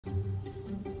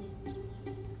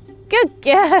Good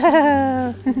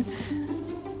girl.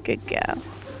 Good girl.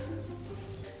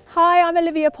 Hi, I'm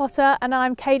Olivia Potter and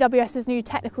I'm KWS's new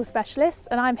technical specialist,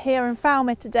 and I'm here in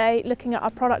Fowlmere today looking at our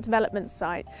product development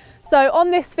site. So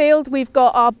on this field we've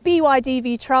got our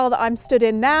BYDV trial that I'm stood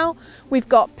in now. We've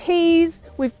got peas,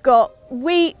 we've got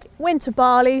wheat, winter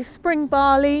barley, spring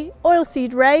barley,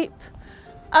 oilseed rape,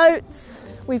 oats.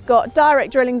 We've got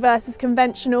direct drilling versus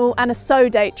conventional and a sow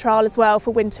date trial as well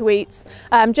for winter wheats,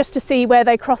 just to see where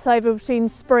they cross over between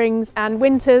springs and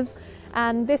winters.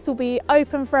 And this will be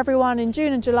open for everyone in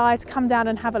June and July to come down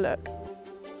and have a look.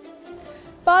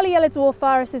 Barley yellow dwarf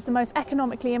virus is the most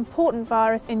economically important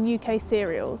virus in UK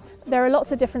cereals. There are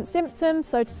lots of different symptoms,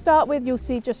 so to start with you'll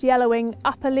see just yellowing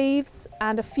upper leaves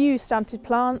and a few stunted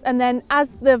plants, and then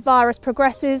as the virus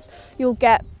progresses you'll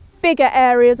get bigger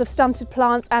areas of stunted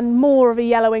plants and more of a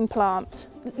yellowing plant.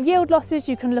 Yield losses,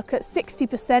 you can look at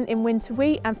 60% in winter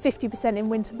wheat and 50% in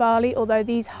winter barley, although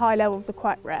these high levels are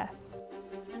quite rare.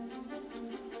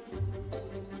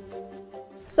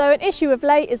 So an issue of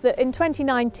late is that in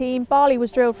 2019 barley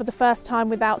was drilled for the first time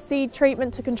without seed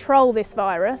treatment to control this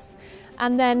virus,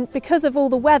 and then because of all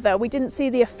the weather we didn't see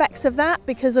the effects of that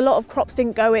because a lot of crops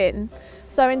didn't go in.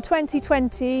 So in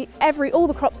 2020 all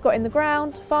the crops got in the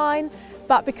ground fine,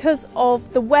 but because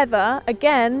of the weather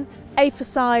again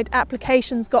aphicide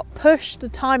applications got pushed, the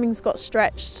timings got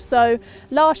stretched. So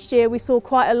last year we saw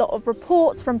quite a lot of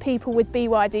reports from people with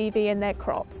BYDV in their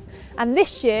crops, and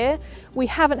this year we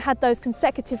haven't had those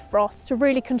consecutive frosts to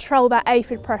really control that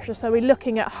aphid pressure, so we're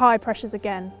looking at high pressures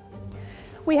again.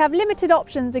 We have limited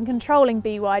options in controlling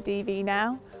BYDV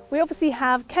now. We obviously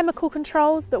have chemical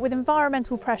controls, but with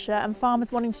environmental pressure and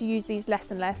farmers wanting to use these less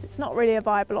and less, it's not really a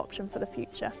viable option for the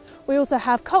future. We also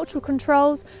have cultural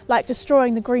controls like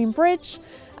destroying the green bridge,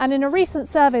 and in a recent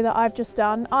survey that I've just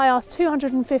done, I asked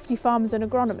 250 farmers and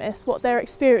agronomists what their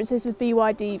experience is with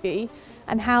BYDV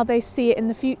and how they see it in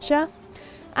the future.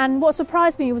 And what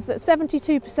surprised me was that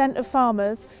 72% of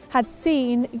farmers had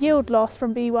seen yield loss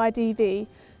from BYDV.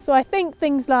 So I think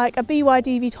things like a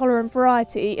BYDV tolerant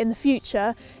variety in the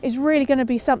future is really going to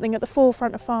be something at the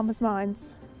forefront of farmers'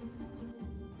 minds.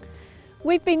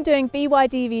 We've been doing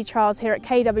BYDV trials here at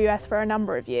KWS for a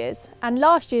number of years, and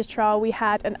last year's trial we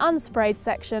had an unsprayed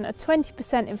section, a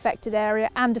 20% infected area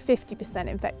and a 50%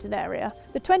 infected area.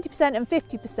 The 20% and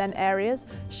 50% areas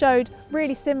showed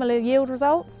really similar yield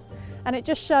results, and it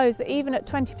just shows that even at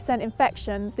 20%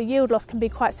 infection the yield loss can be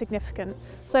quite significant.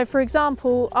 So for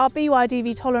example, our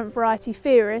BYDV tolerant variety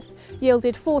Fowlmere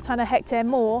yielded 4 tonne a hectare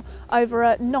more over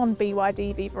a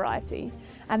non-BYDV variety.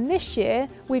 And this year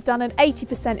we've done an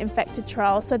 80% infected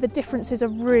trial, so the differences are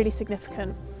really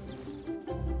significant.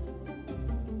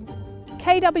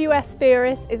 KWS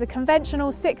Fowlmere is a conventional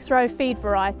 6-row feed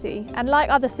variety, and like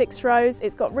other 6 rows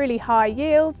it's got really high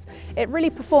yields. It really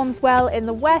performs well in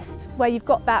the west where you've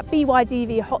got that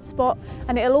BYDV hotspot,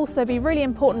 and it'll also be really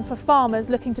important for farmers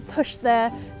looking to push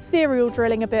their cereal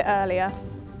drilling a bit earlier.